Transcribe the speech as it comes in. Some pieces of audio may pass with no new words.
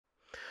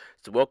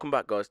So welcome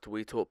back guys to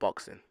We Talk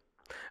Boxing,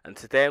 and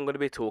today I'm going to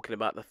be talking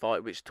about the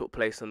fight which took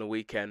place on the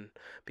weekend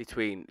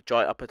between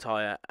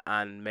Opetaia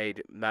and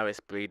Mairis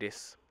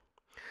Briedis.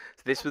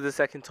 So this was the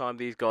second time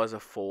these guys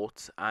have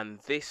fought, and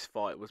this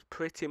fight was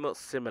pretty much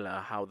similar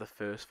how the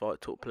first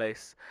fight took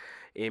place,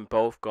 in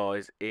both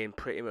guys in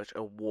pretty much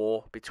a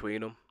war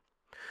between them.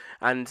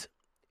 And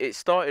it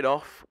started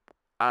off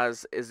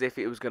as if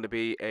it was going to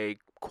be a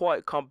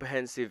quite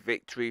comprehensive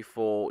victory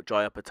for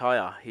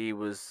Opetaia. He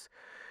was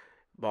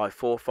by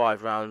 4 or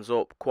 5 rounds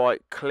up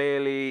quite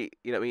clearly,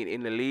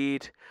 in the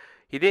lead.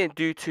 He didn't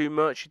do too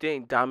much. He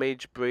didn't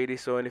damage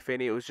Briedis or anything.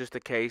 It was just a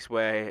case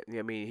where,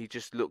 he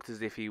just looked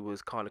as if he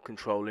was kind of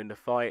controlling the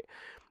fight,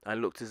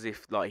 and looked as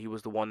if like he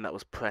was the one that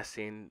was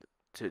pressing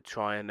to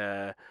try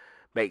and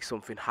make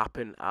something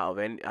happen out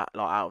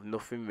of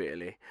nothing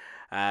really.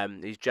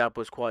 His jab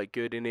was quite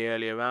good in the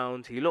earlier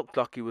round. He looked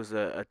like he was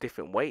a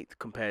different weight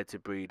compared to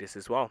Briedis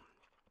as well,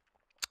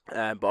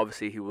 but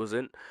obviously he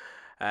wasn't.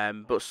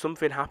 But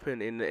something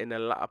happened in the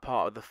latter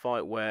part of the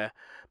fight where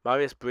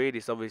Mairis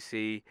Briedis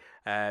obviously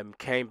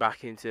came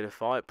back into the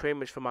fight pretty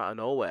much from out of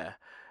nowhere.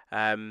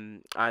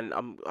 And I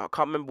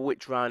can't remember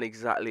which round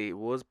exactly it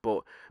was,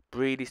 but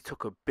Briedis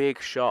took a big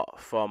shot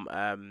from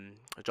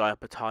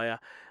Opetaia,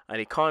 and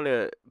he kind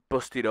of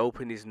busted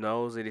open his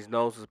nose, and his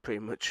nose was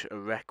pretty much a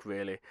wreck,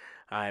 really.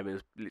 It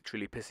was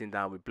literally pissing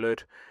down with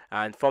blood.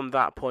 And from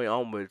that point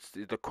onwards,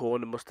 the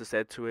corner must have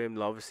said to him,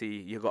 "Obviously,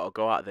 you got to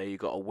go out there, you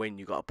got to win,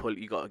 you got to pull,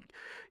 you got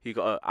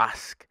to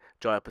ask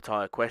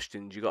Opetaia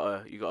questions, you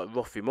got to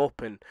rough him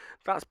up," and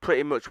that's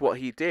pretty much what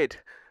he did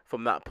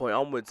from that point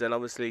onwards. And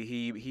obviously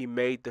he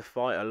made the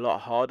fight a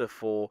lot harder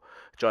for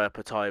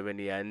Opetaia in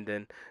the end,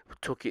 and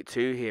took it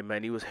to him,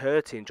 and he was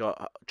hurting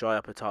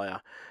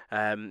Opetaia,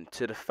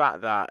 to the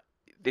fact that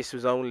this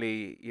was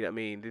only,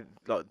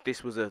 like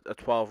this was a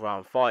 12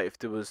 round fight. If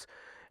there was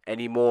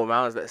any more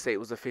rounds, let's say it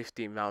was a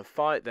 15-round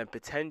fight, then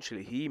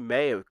potentially he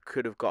may have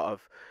could have got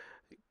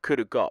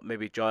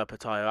maybe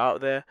Opetaia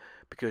out there,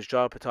 because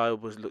Opetaia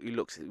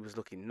he was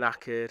looking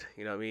knackered.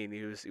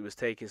 He was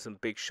taking some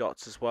big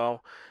shots as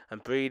well,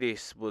 and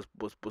Briedis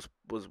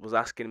was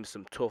asking him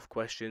some tough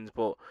questions,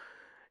 but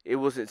it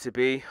wasn't to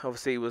be.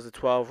 Obviously, it was a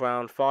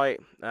 12-round fight,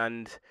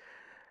 and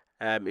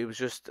it was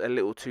just a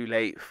little too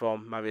late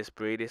from Mairis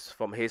Briedis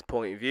from his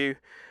point of view.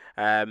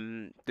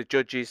 The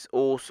judges,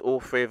 all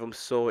three of them,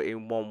 saw it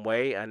in one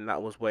way, and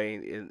that was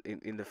weighing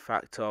in the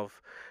fact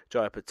of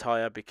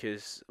Opetaia,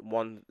 because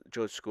one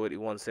judge scored it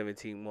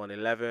 117,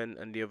 111,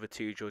 and the other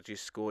two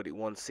judges scored it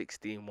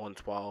 116,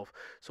 112.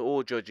 So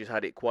all judges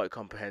had it quite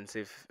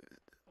comprehensive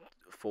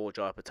for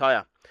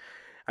Opetaia,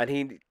 and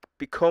he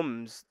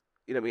becomes,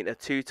 a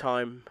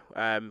two-time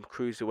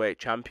cruiserweight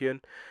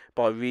champion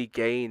by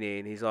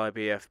regaining his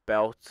IBF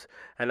belt,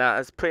 and that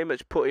has pretty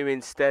much put him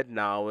instead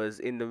now as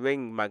in the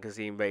Ring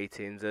magazine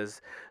ratings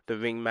as the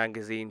Ring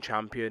magazine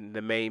champion,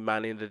 the main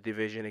man in the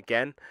division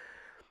again.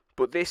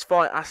 But this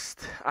fight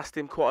asked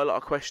him quite a lot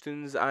of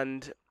questions,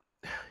 and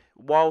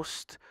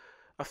whilst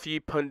a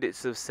few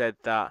pundits have said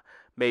that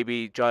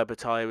maybe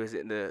Opetaia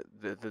isn't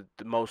the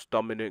most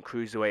dominant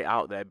cruiserweight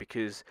out there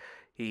because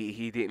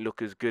he didn't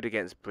look as good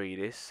against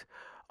Briedis,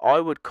 I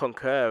would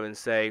concur and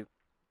say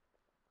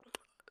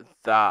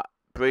that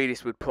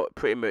Briedis would put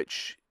pretty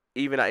much,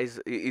 even at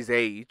his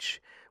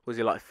age, was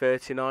he like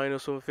 39 or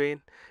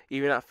something?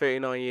 Even at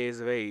 39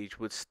 years of age,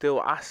 would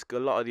still ask a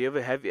lot of the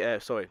other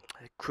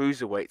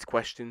cruiserweight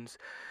questions.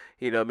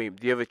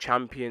 The other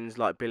champions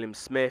like Billy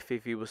Smith,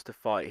 if he was to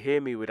fight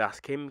him, he would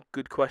ask him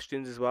good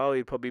questions as well.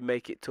 He'd probably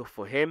make it tough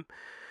for him.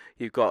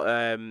 You've got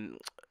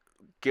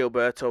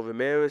Gilberto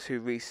Ramirez, who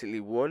recently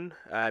won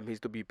his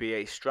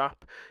WBA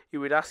strap.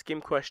 You would ask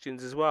him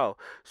questions as well.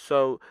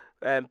 So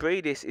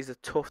Briedis is a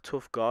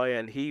tough guy,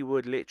 and he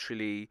would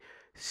literally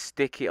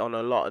stick it on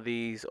a lot of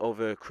these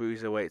other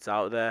cruiserweights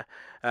out there.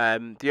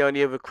 The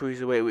only other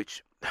cruiserweight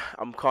which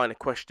I'm kind of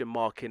question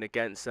marking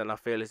against, and I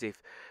feel as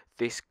if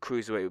this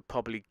cruiserweight would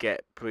probably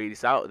get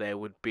Briedis out there,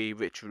 would be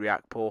Richard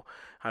Riakporhe,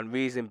 and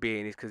reason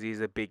being is because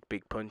he's a big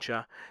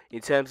puncher.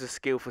 In terms of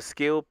skill for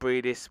skill,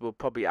 Briedis will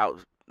probably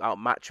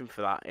outmatch him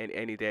for that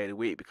any day of the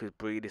week, because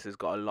Briedis has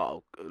got a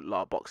lot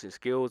of boxing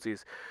skills.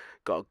 He's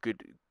got a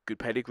good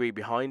pedigree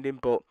behind him,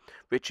 but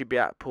Richard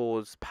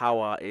Riakporhe's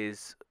power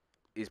is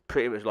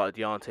pretty much like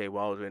Deontay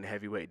Wilder in the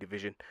heavyweight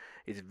division.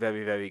 It's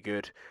very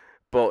good.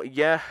 But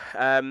yeah,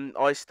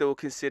 I still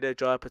consider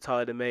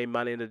Opetaia the main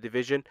man in the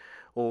division,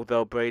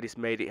 although Briedis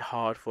made it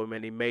hard for him,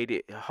 and he made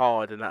it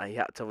hard, and that he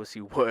had to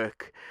obviously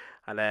work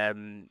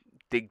and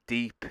dig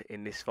deep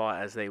in this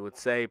fight, as they would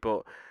say.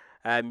 But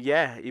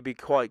yeah, it'd be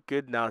quite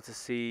good now to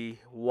see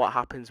what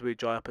happens with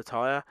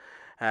Opetaia.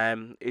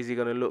 Is he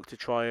going to look to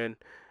try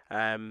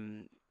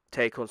and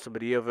take on some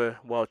of the other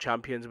world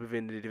champions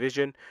within the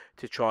division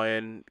to try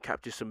and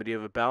capture some of the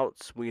other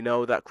belts? We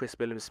know that Chris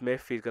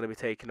Smith is going to be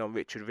taking on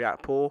Richard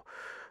Riakporhe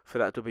for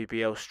that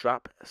WBO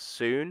strap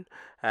soon.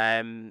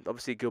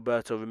 Obviously,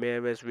 Gilberto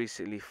Ramirez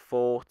recently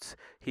fought.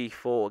 He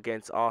fought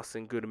against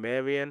Arsene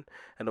Guderian,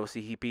 and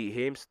obviously he beat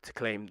him to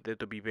claim the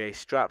WBA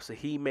strap. So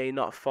he may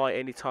not fight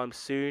anytime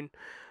soon.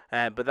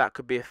 But that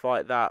could be a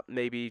fight that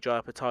maybe Jai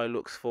Opetaia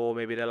looks for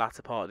maybe the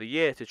latter part of the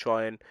year to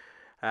try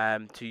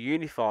and to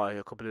unify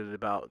a couple of the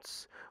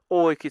belts.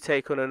 Or he could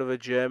take on another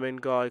German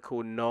guy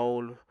called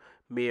Noel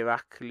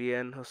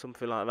Miraklien or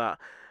something like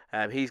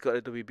that. He's got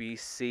a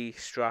WBC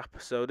strap,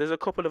 so there's a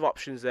couple of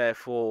options there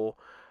for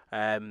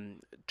Jai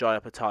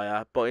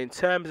Opetaia. But in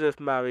terms of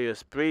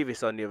Mairis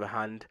Briedis, on the other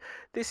hand,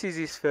 this is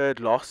his third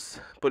loss,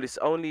 but it's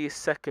only his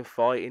second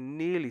fight in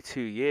nearly 2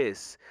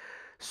 years.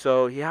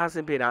 So he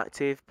hasn't been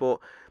active, but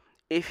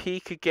if he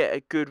could get a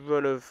good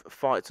run of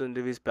fights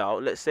under his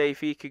belt, let's say if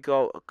he could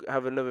go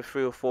have another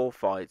 3 or 4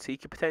 fights, he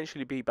could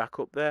potentially be back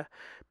up there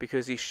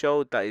because he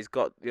showed that he's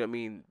got, you know what I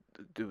mean,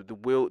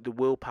 the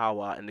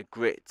willpower and the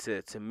grit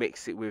to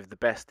mix it with the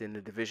best in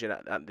the division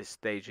at this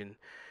stage in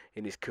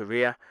his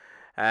career.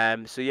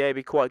 So yeah, it'd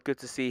be quite good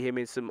to see him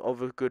in some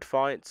other good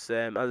fights.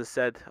 As I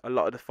said, a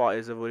lot of the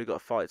fighters have already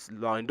got fights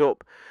lined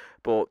up,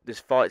 but there's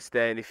fights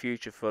there in the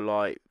future for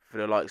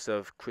the likes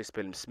of Chris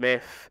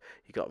Smith.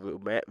 You got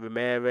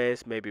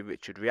Ramirez, maybe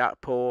Richard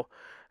Riakporhe.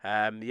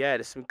 Yeah,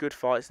 there's some good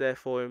fights there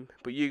for him.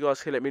 But you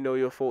guys can let me know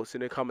your thoughts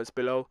in the comments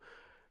below.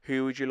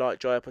 Who would you like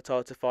Jai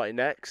Opetaia to fight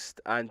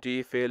next? And do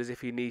you feel as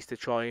if he needs to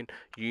try and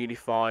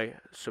unify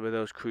some of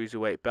those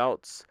cruiserweight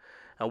belts?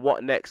 And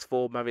what next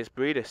for Mairis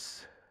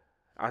Briedis?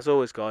 As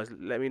always, guys,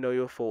 let me know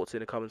your thoughts in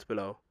the comments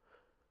below.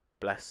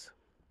 Bless.